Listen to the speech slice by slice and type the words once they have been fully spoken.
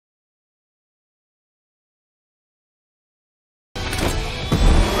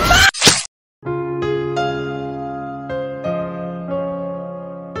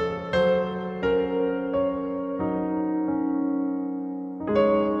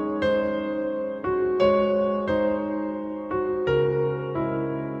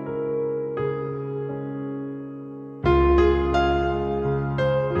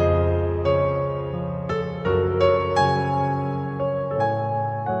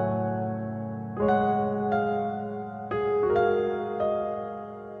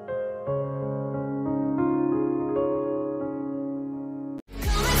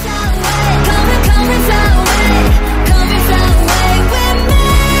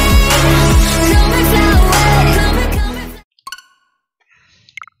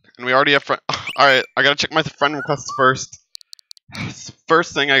already have friend. Alright, I gotta check my friend requests first. It's the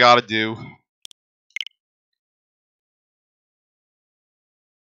first thing I gotta do.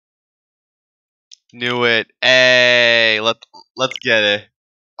 Knew it. Hey, let's get it.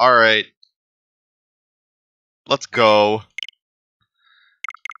 Alright. Let's go.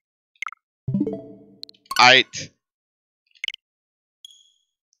 Aight.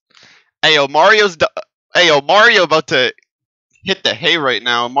 Ayo, Mario about to hit the hay right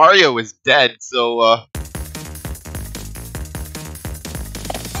now. Mario is dead, so I'm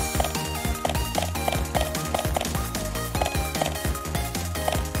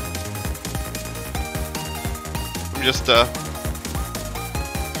just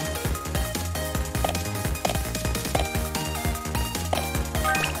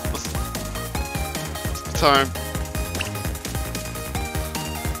it's time.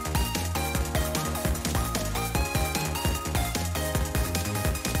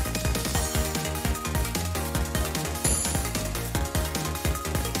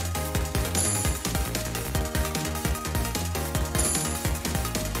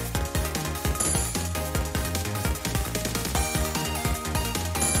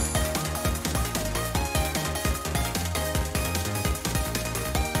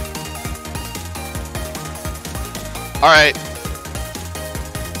 Alright.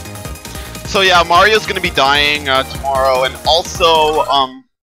 So yeah, Mario's gonna be dying tomorrow, and also,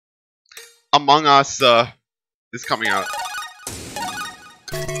 Among Us is coming out.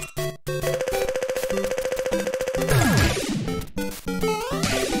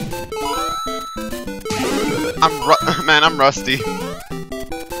 Man, I'm rusty.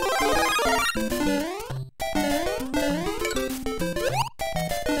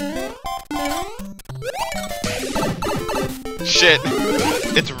 Shit,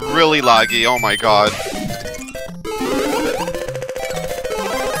 it's really laggy, oh my god.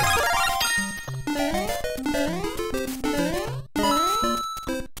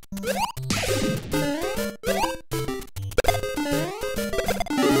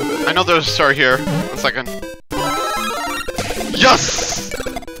 I know there's a star here. 1 second. Yes!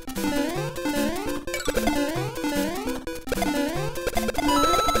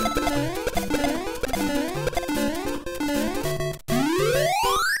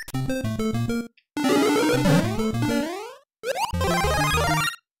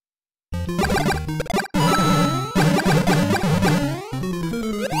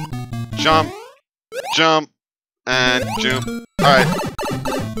 Jump, jump, and jump. Alright.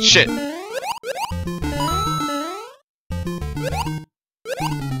 Shit.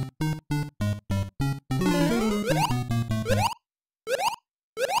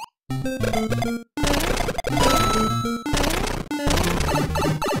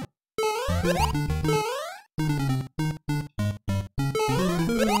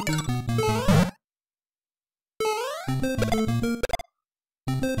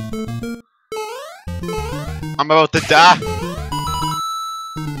 I'm about to die.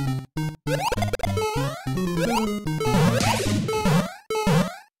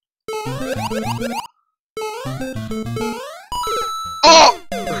 Oh!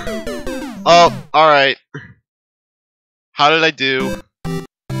 Oh, alright. How did I do?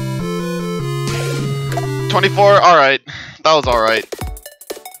 24? Alright. That was alright.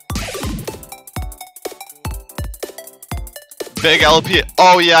 Big LP.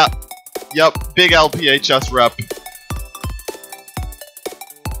 Oh, yeah. Yup, big LPHS rep.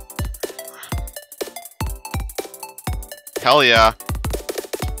 Hell yeah.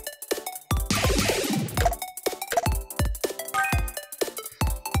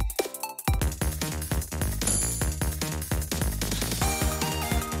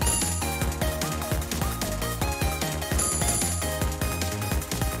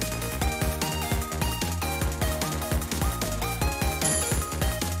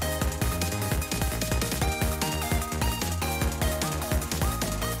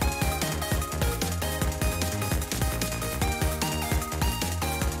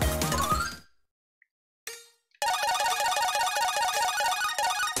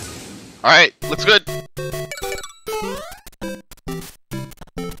 Alright, looks good.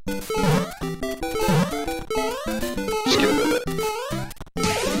 Just get rid of it.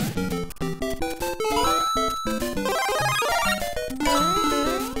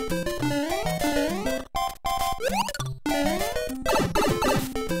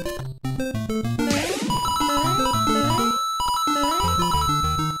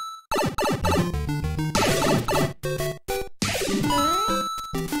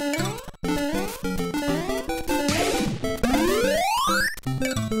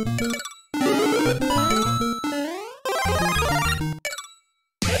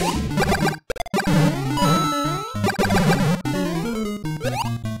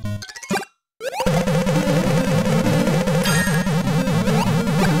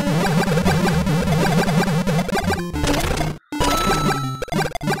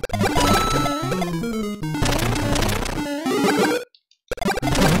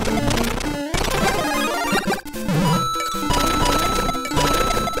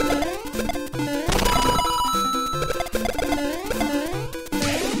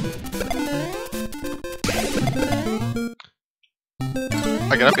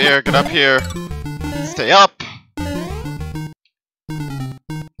 here, get up here. Stay up.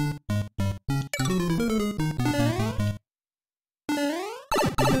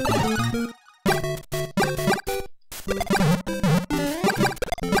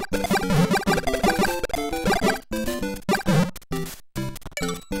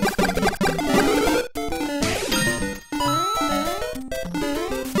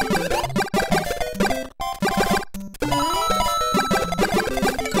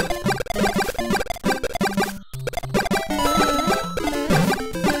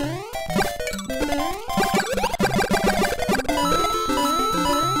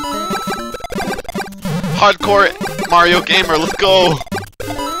 Hardcore Mario gamer, let's go!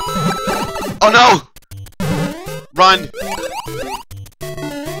 Oh no! Run!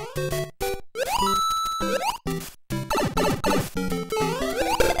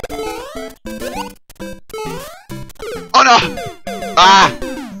 Oh no! Ah!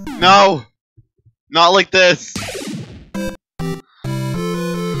 No! Not like this!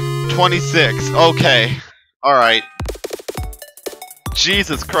 26, okay. Alright.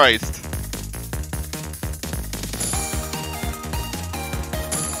 Jesus Christ.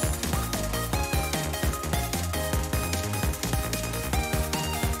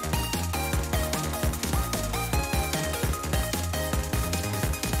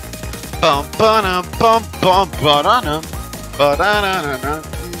 Bum ba bum bum ba da na ba da na na na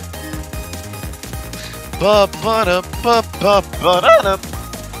ba ba da ba ba ba da na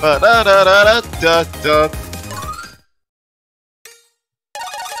ba da da da da da.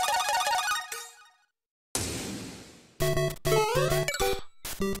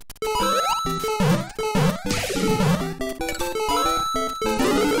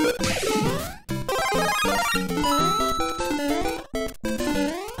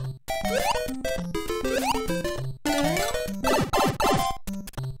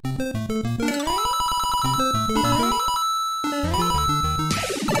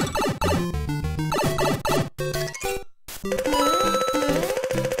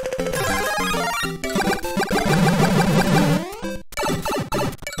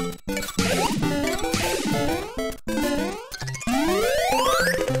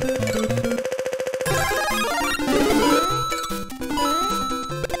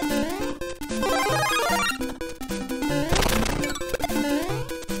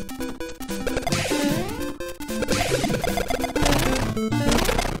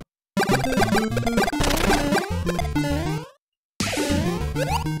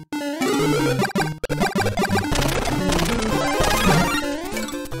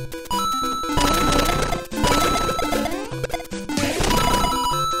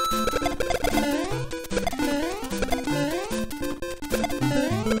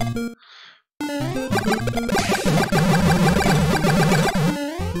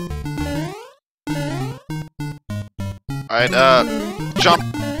 Alright, jump.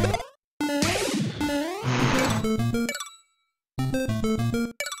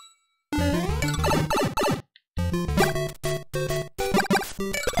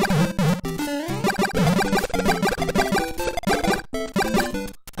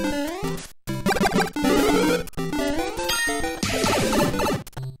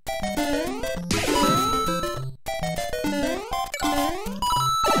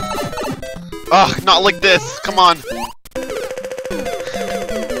 Ugh, not like this, come on.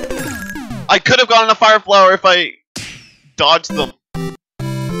 I could have gotten a fire flower if I dodged them.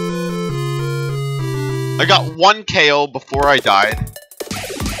 I got 1 KO before I died.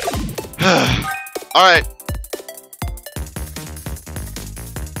 Alright.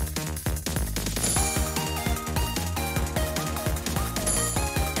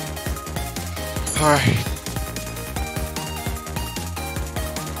 Alright.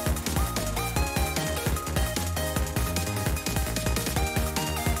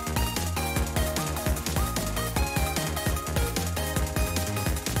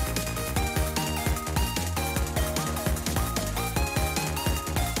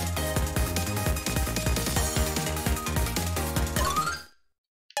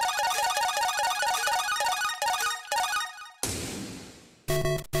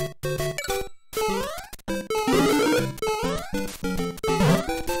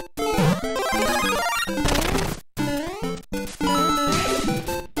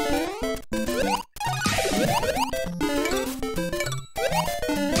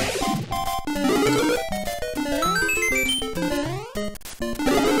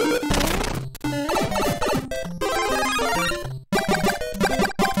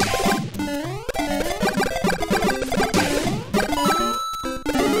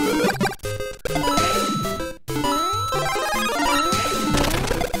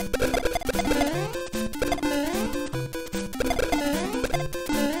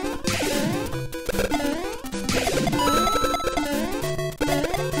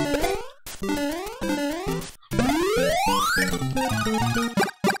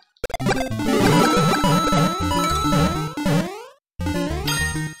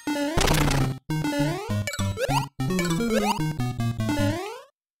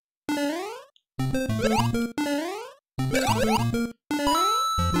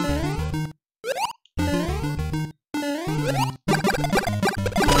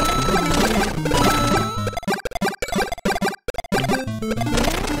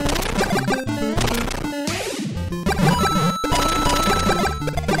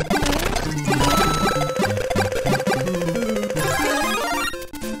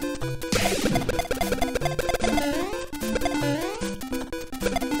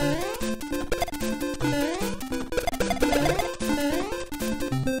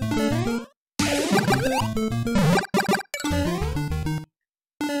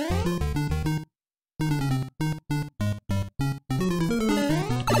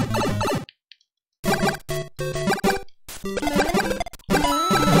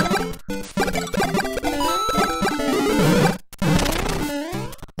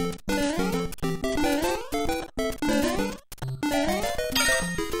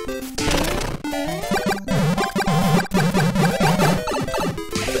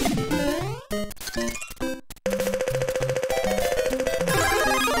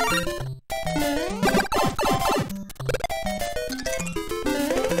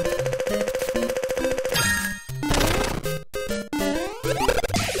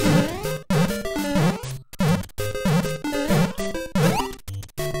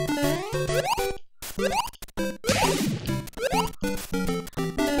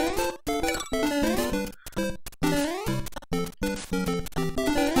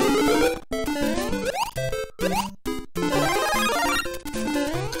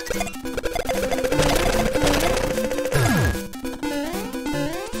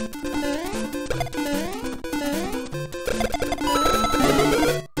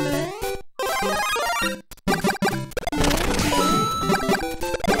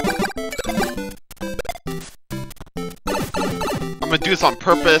 do this on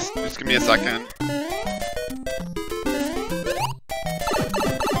purpose. Just give me a second.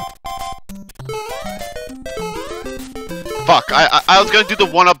 Fuck, I was gonna do the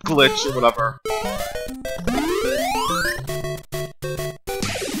one-up glitch or whatever.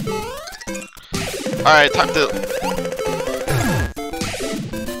 Alright, time to...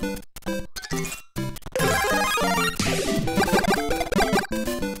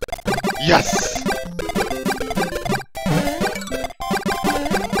 Yes!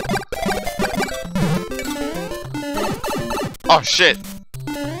 Oh shit!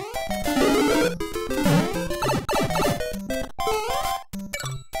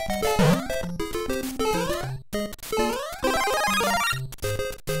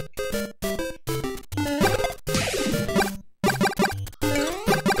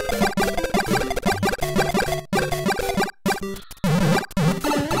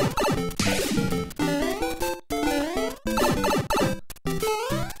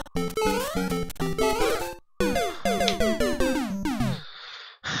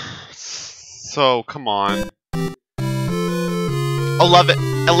 So, come on.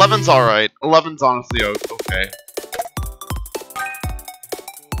 11's alright. 11's honestly okay.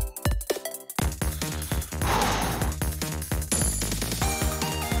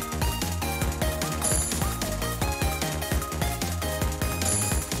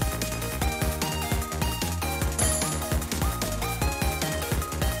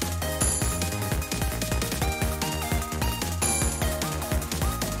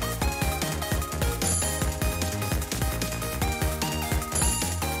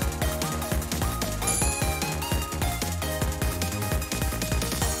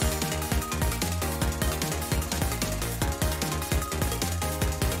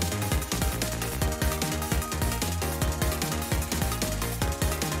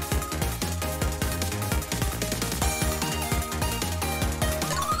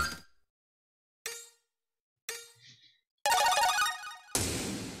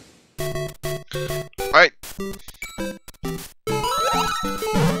 Alright.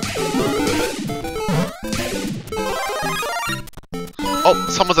 Oh,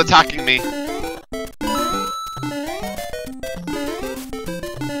 someone's attacking me.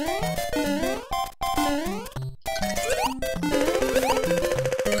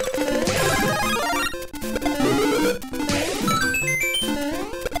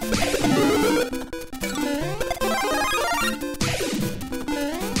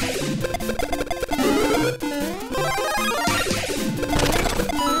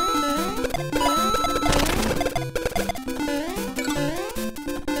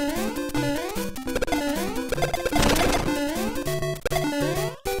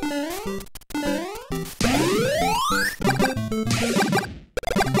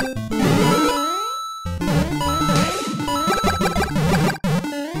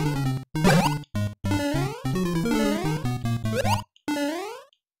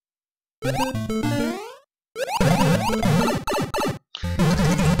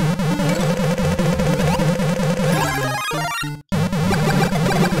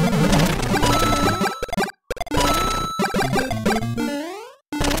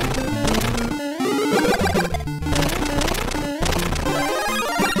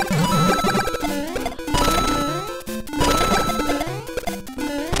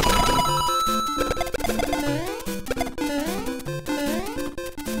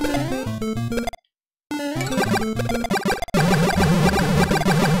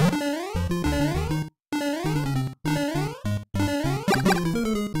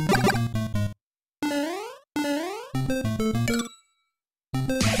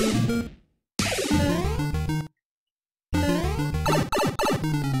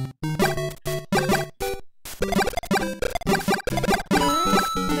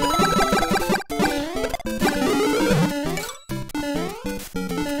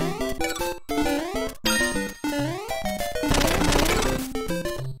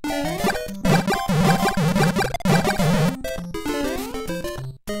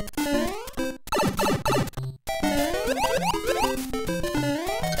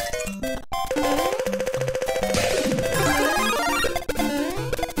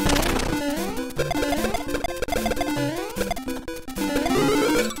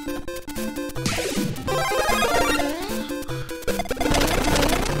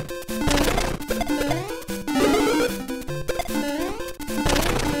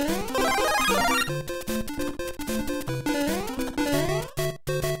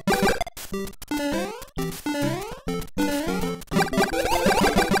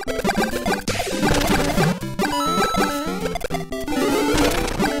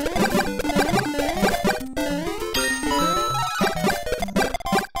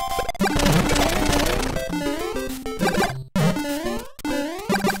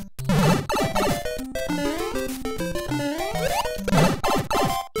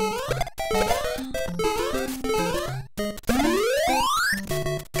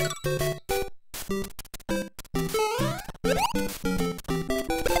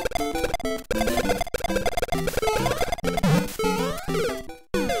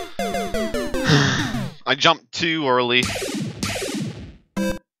 I jumped too early.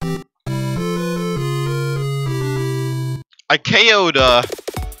 I KO'd,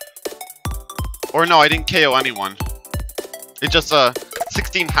 or no, I didn't KO anyone. It just,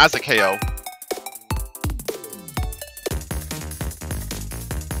 16 has a KO.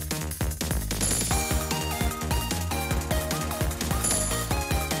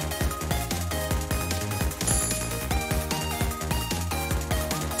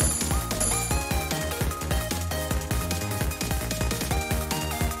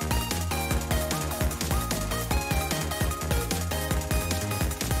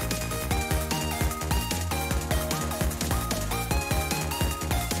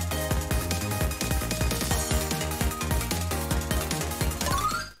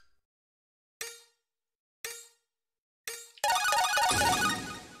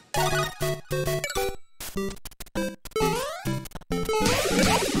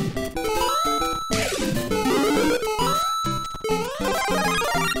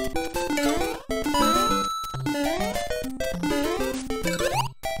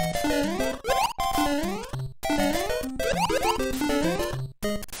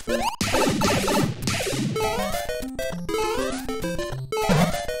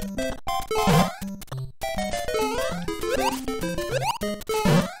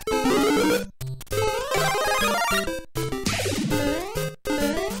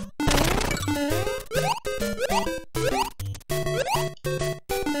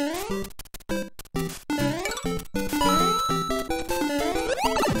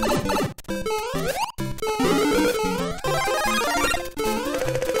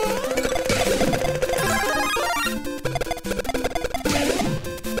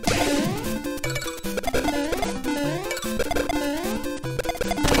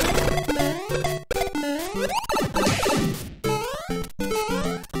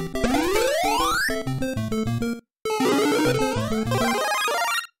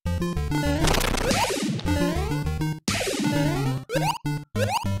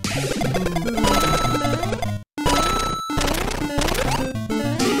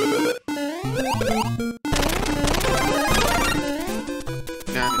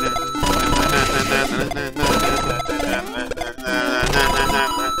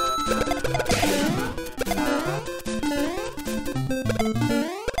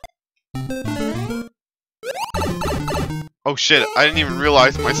 Oh shit, I didn't even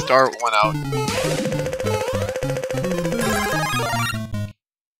realize my star went out.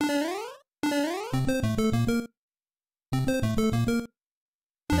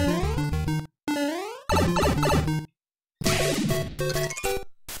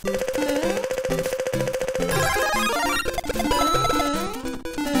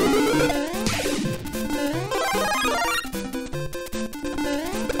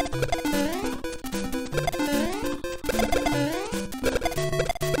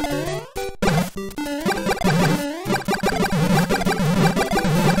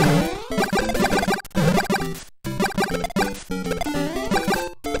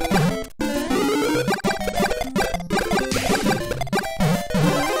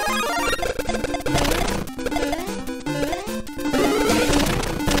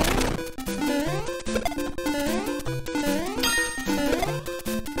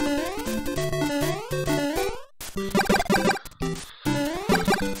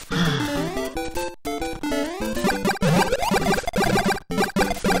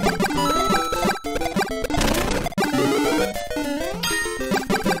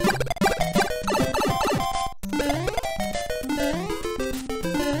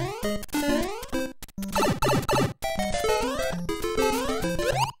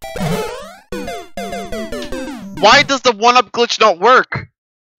 Why does the one-up glitch not work?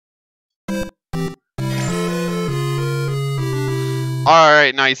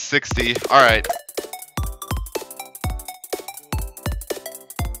 Alright, nice, 60. Alright.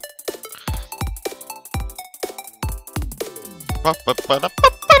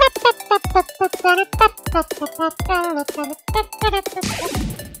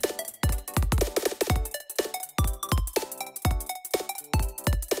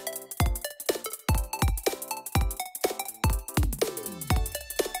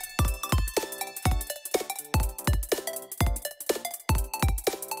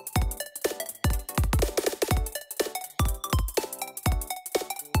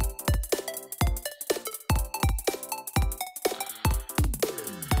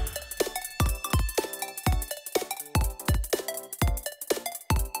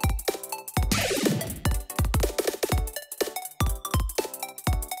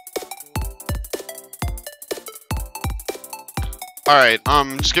 Alright,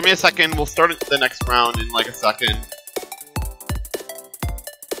 just give me a second. We'll start the next round in like a second.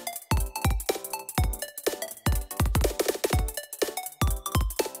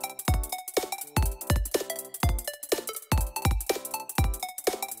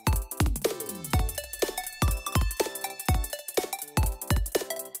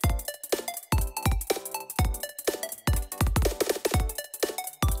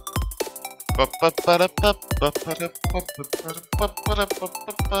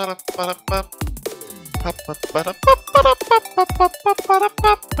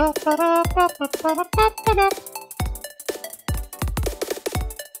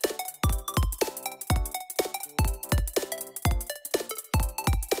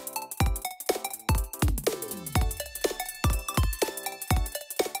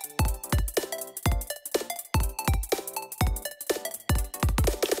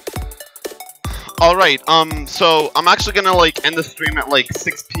 Alright, so I'm actually gonna like end the stream at like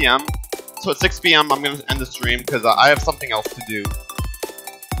 6 p.m. So at 6 p.m. I'm gonna end the stream because I have something else to do.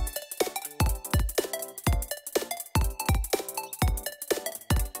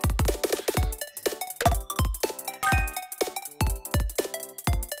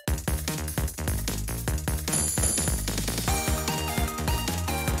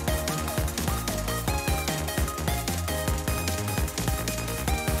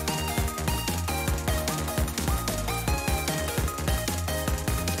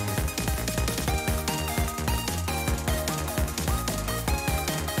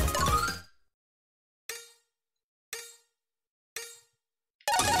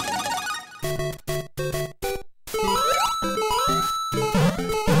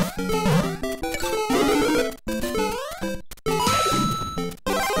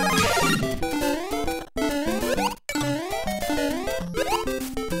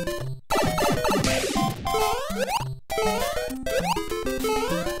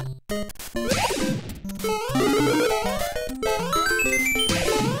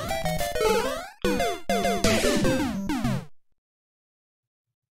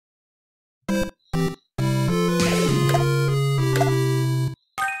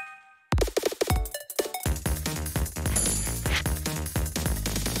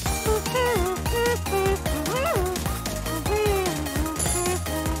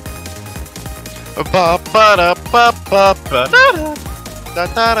 Ba ba da ba ba ba da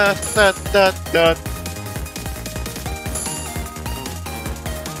da da da da da.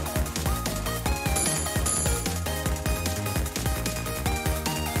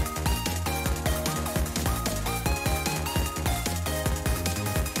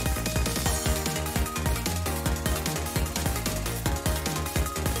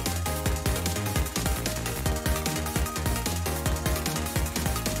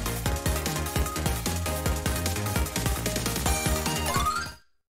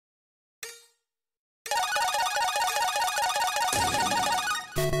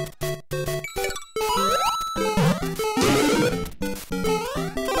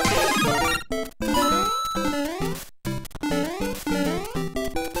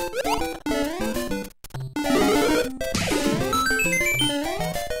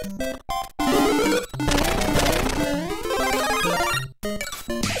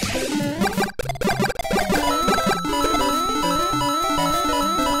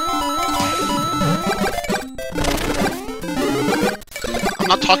 I'm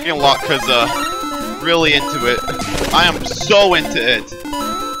not talking a lot because, really into it. I am so into it.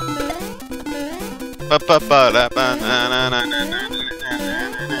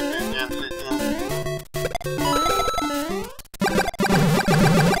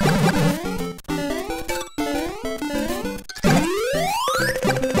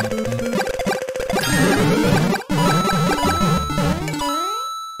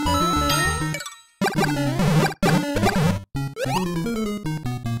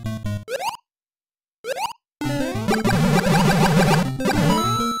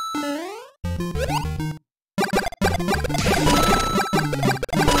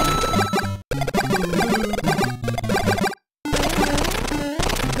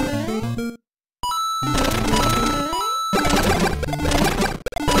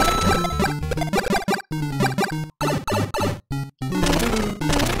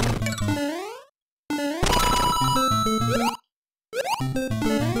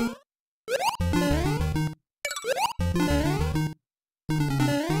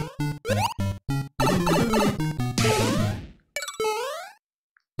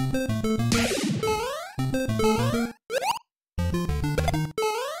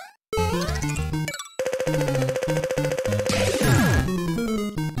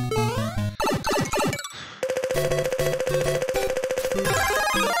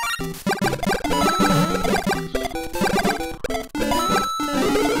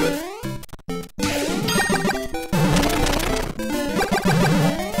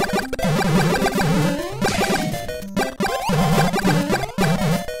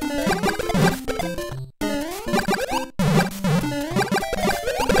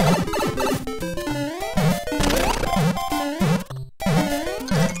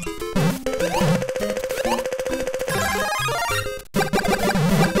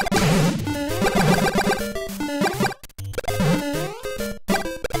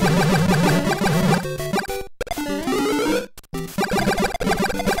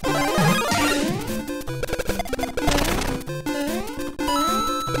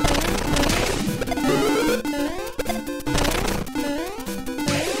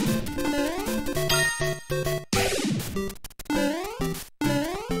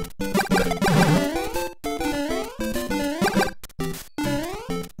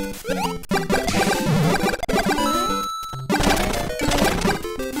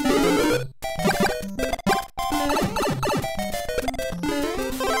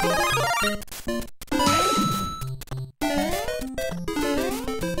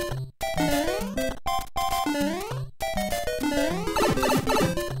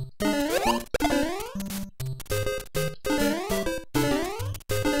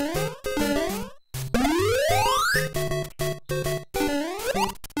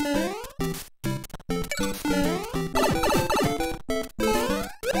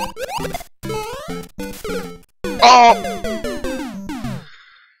 Oh!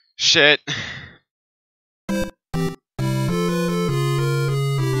 Shit.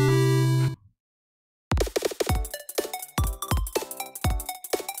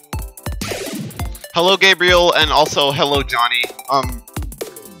 Hello, Gabriel, and also hello, Johnny.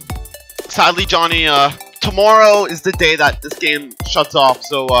 Sadly, Johnny, tomorrow is the day that this game shuts off,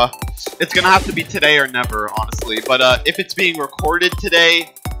 so, it's gonna have to be today or never, honestly. But, if it's being recorded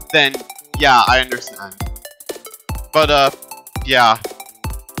today, then, yeah, I understand. But, yeah.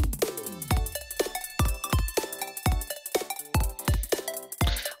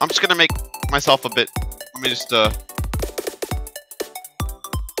 I'm just gonna make myself a bit, let me just, there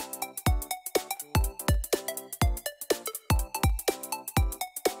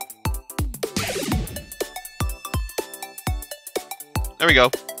we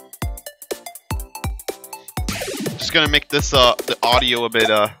go. Just gonna make this, the audio a bit,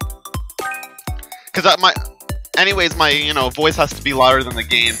 cause anyways, my, you know, voice has to be louder than the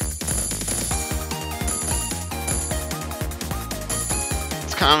game.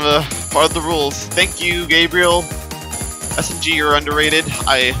 It's kind of a part of the rules. Thank you, Gabriel. SMG, you're underrated.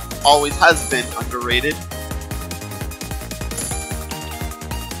 I always has been underrated.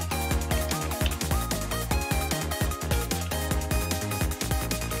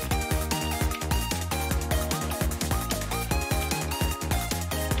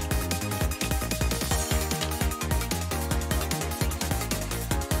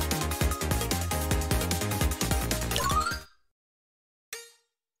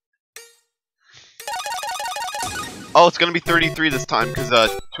 Oh, it's gonna be 33 this time, because,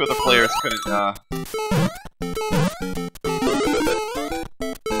 2 other players couldn't,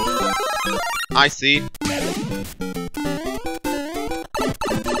 I see.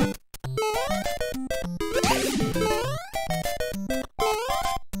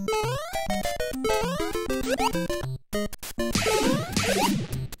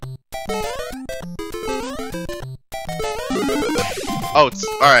 Oh, it's,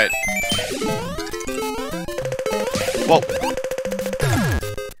 alright. Whoa.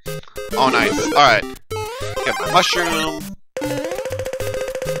 Oh, nice. Alright. Get my mushroom.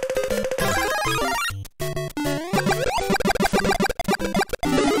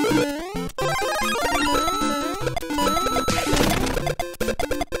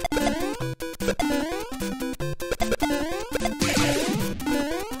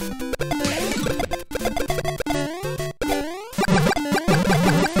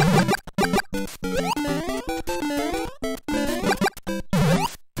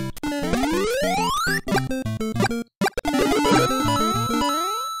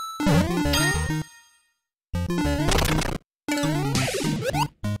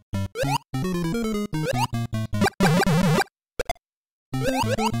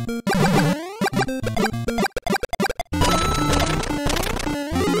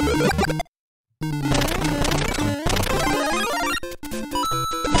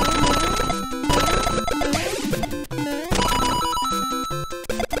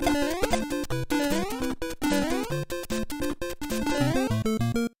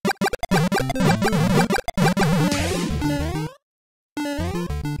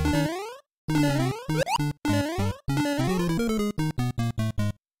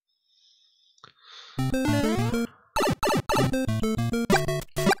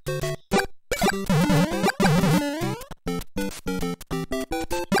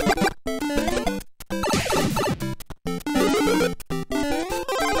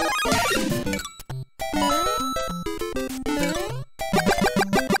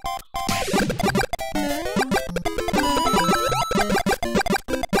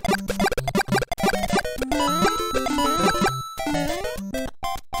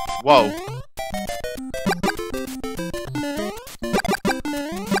 Whoa.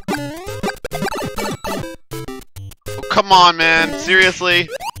 Oh, come on, man. Seriously?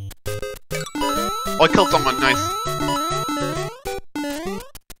 Oh, I killed someone. Nice.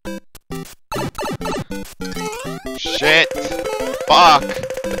 Shit. Fuck.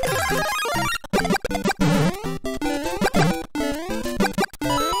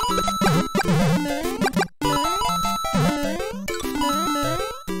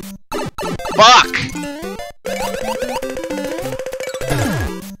 Fuck!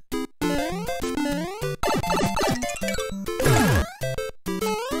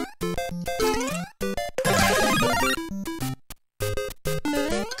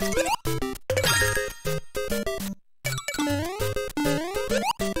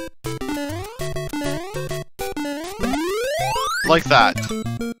 Like that.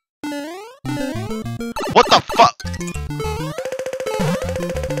 What the fuck?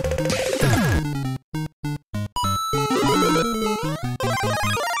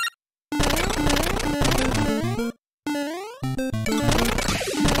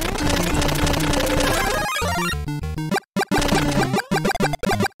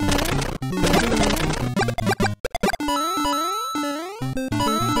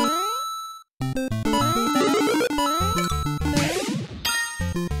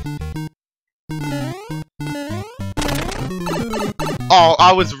 Oh,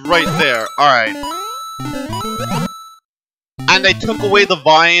 I was right there. Alright. And they took away the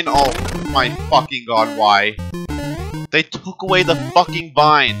vine. Oh my fucking god, why? They took away the fucking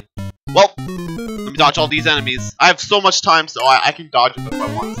vine. Well, let me dodge all these enemies. I have so much time, so I can dodge them if I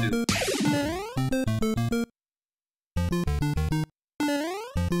want to.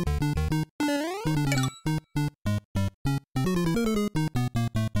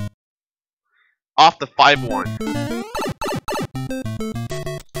 Off the 5-1.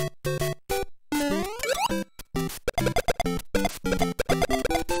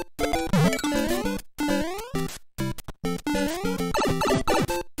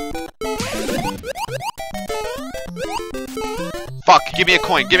 Fuck, give me a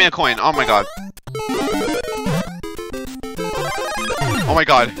coin, give me a coin. Oh my god. Oh my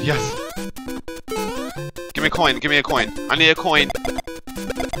god, yes. Give me a coin, give me a coin. I need a coin.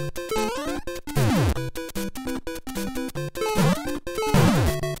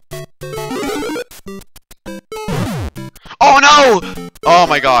 Oh no! Oh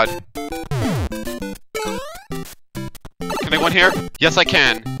my god. Can I go in here? Yes, I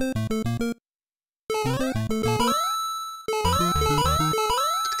can.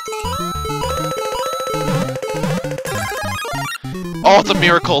 Oh, it's a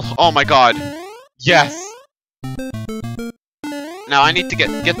miracle. Oh my god. Yes. Now I need to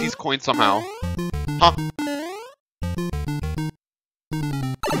get these coins somehow. Huh?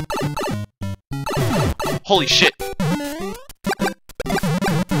 Holy shit.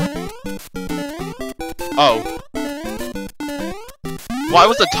 Oh. Why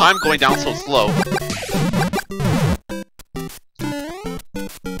was the time going down so slow?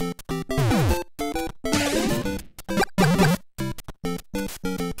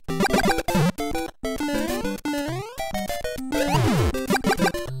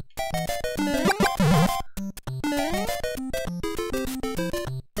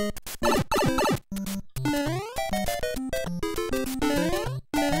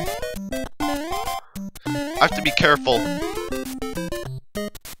 I have to be careful.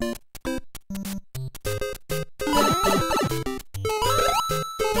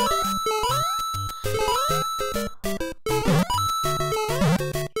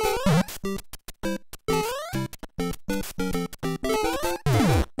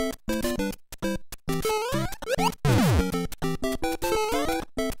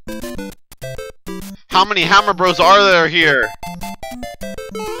 How many Hammer Bros are there here?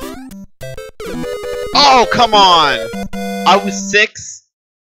 Oh, come on! I was 6?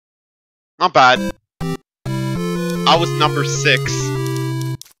 Not bad. I was number 6.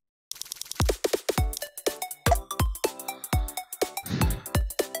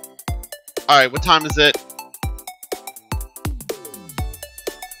 Alright, what time is it?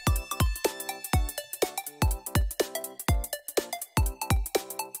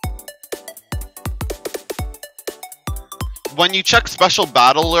 When you check Special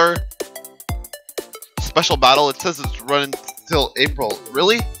Battle, it says it's running till April.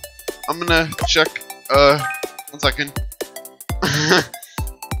 Really? I'm gonna check, 1 second.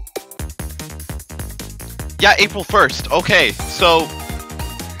 Yeah, April 1st. Okay, so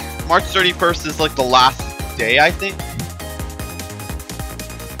March 31st is like the last day, I think.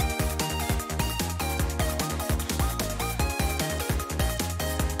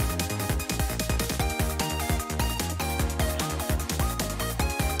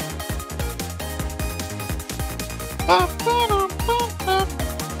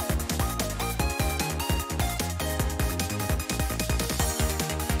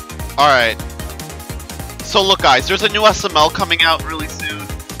 Alright. So look guys, there's a new SML coming out really soon.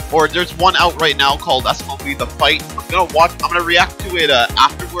 Or there's one out right now called SML The Fight. I'm gonna react to it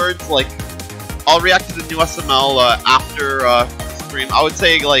afterwards. Like, I'll react to the new SML after the stream. I would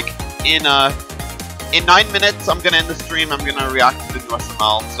say like in 9 minutes I'm gonna end the stream. I'm gonna react to the new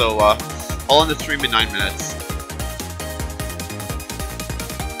SML. So I'll end the stream in 9 minutes.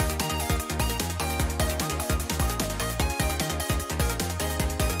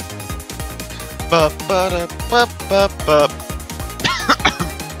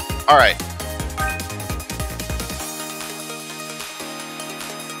 Alright.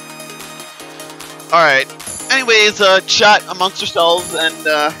 Alright. Anyways, chat amongst yourselves and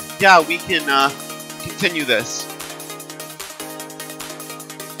yeah, we can continue this.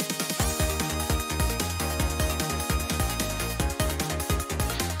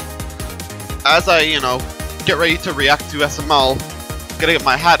 As I, get ready to react to SML, gotta get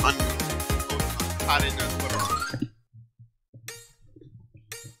my hat on. Hat in Twitter.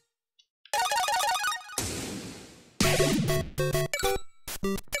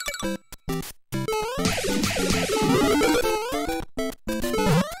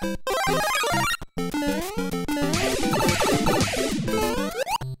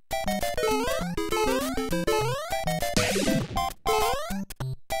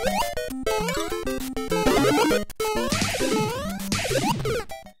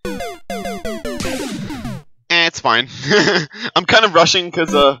 It's fine. I'm kind of rushing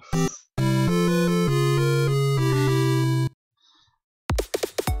because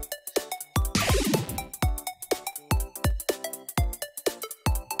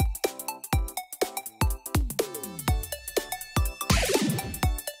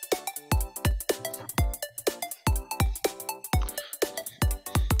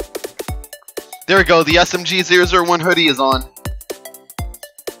there we go, the SMG001 hoodie is on.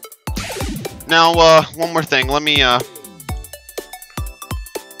 Now, one more thing, let me,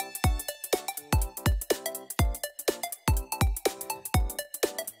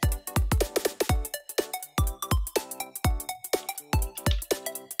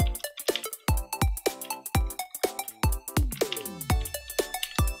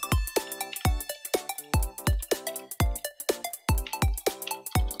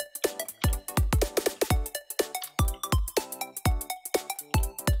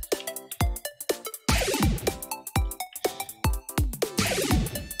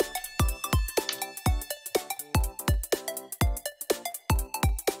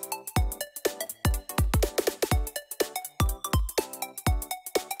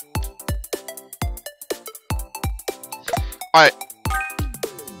 alright.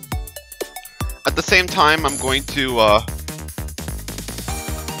 At the same time, I'm going to,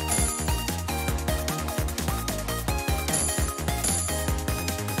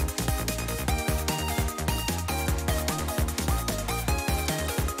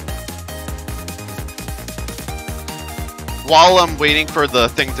 while I'm waiting for the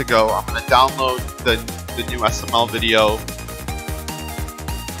thing to go, I'm gonna download the new SML video.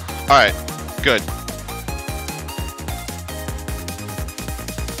 Alright, good.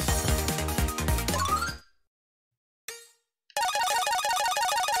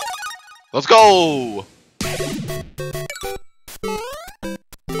 Let's go!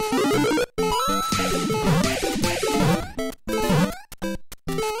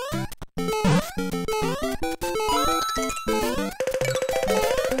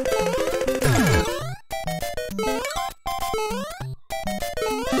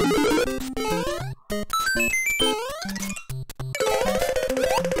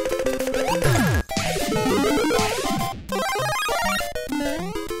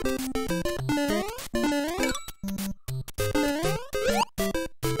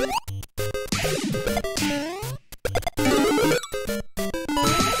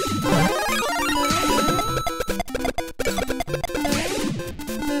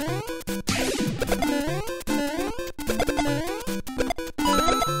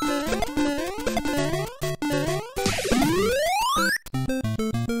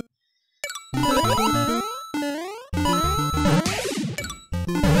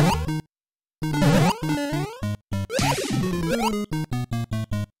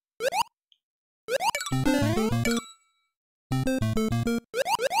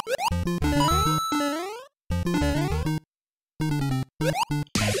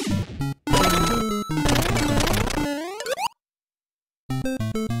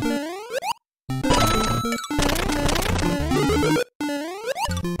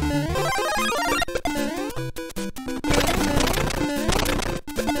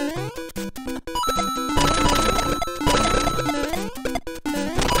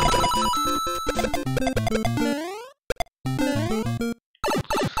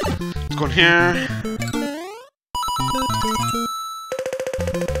 here.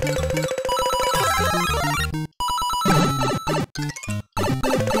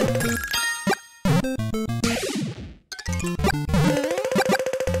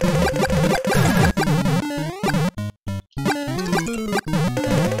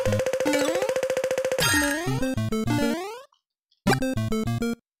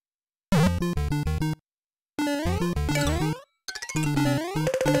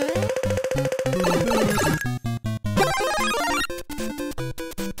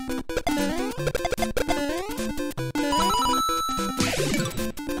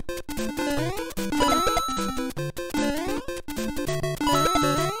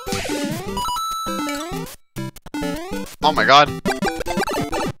 Oh my god.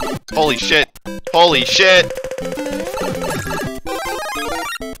 Holy shit. Holy shit.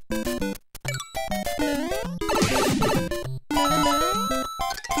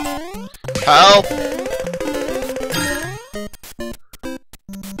 Help.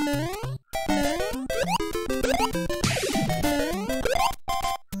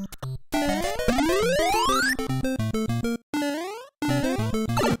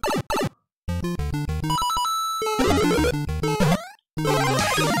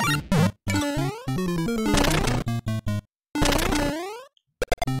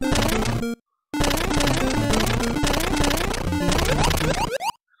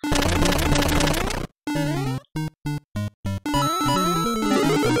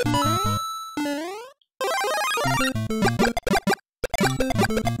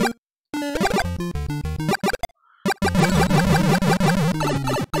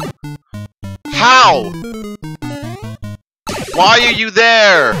 How? Why are you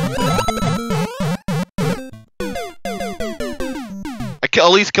there? I at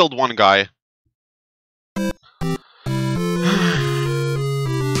least killed one guy.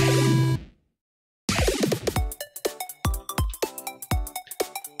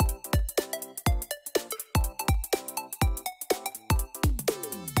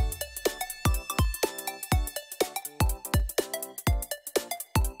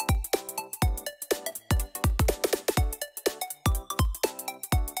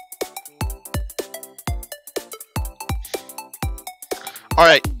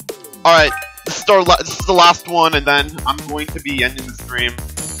 Alright, this is the last one, and then I'm going to be ending the stream.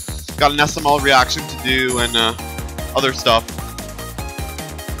 Got an SML reaction to do, and other stuff.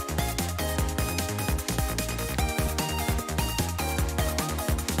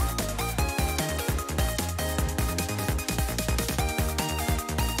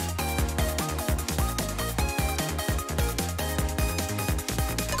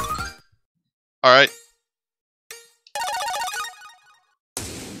 Alright.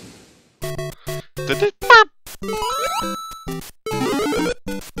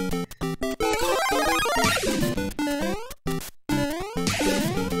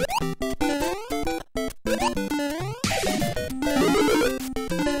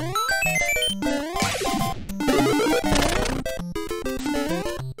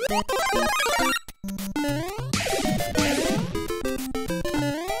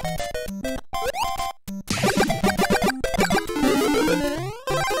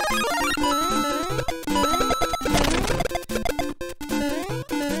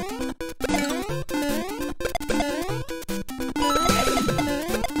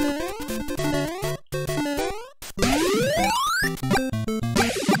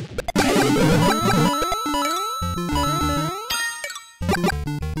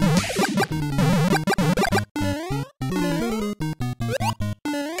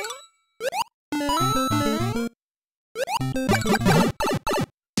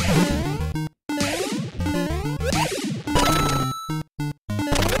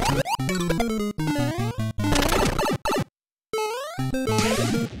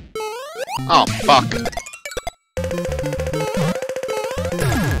 Oh, fuck.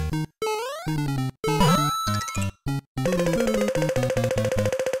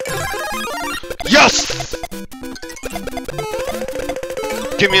 Yes!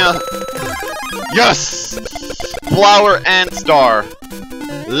 Give me a... Yes! Flower and star.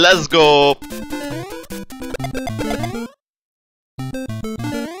 Let's go.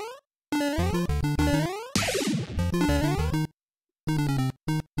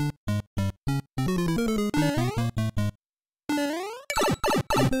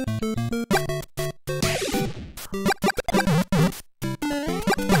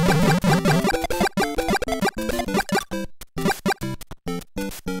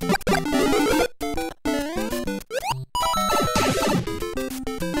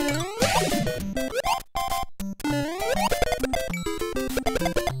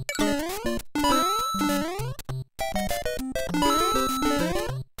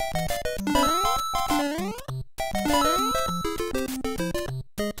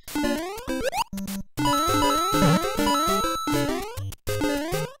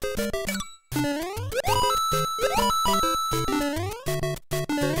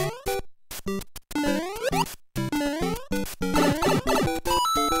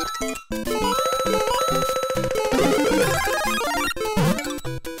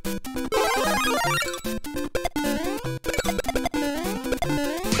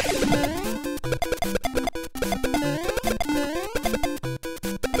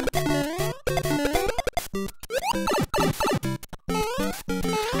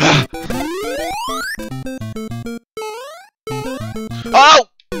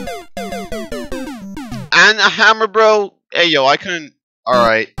 And a hammer, bro. Hey, yo, I couldn't.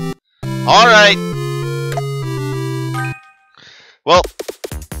 Alright. Alright. Well.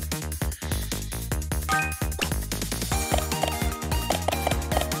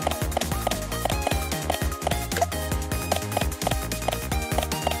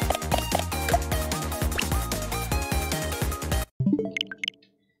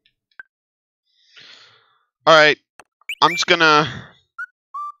 Alright. I'm just gonna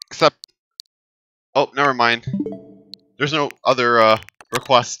accept. Oh, never mind. There's no other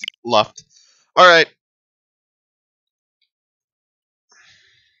request left. Alright.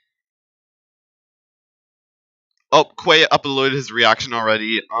 Oh, Quay uploaded his reaction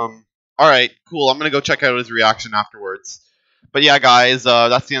already. Alright, cool. I'm gonna go check out his reaction afterwards. But yeah, guys,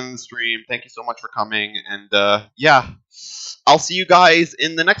 that's the end of the stream. Thank you so much for coming. And yeah, I'll see you guys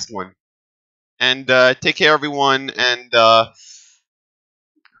in the next one. And take care, everyone. And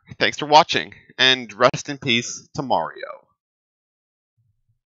thanks for watching. And rest in peace to Mario.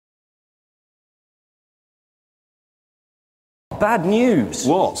 Bad news.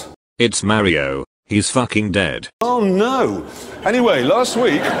 What? It's Mario. He's fucking dead. Oh no. Anyway, last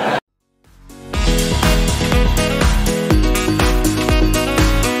week...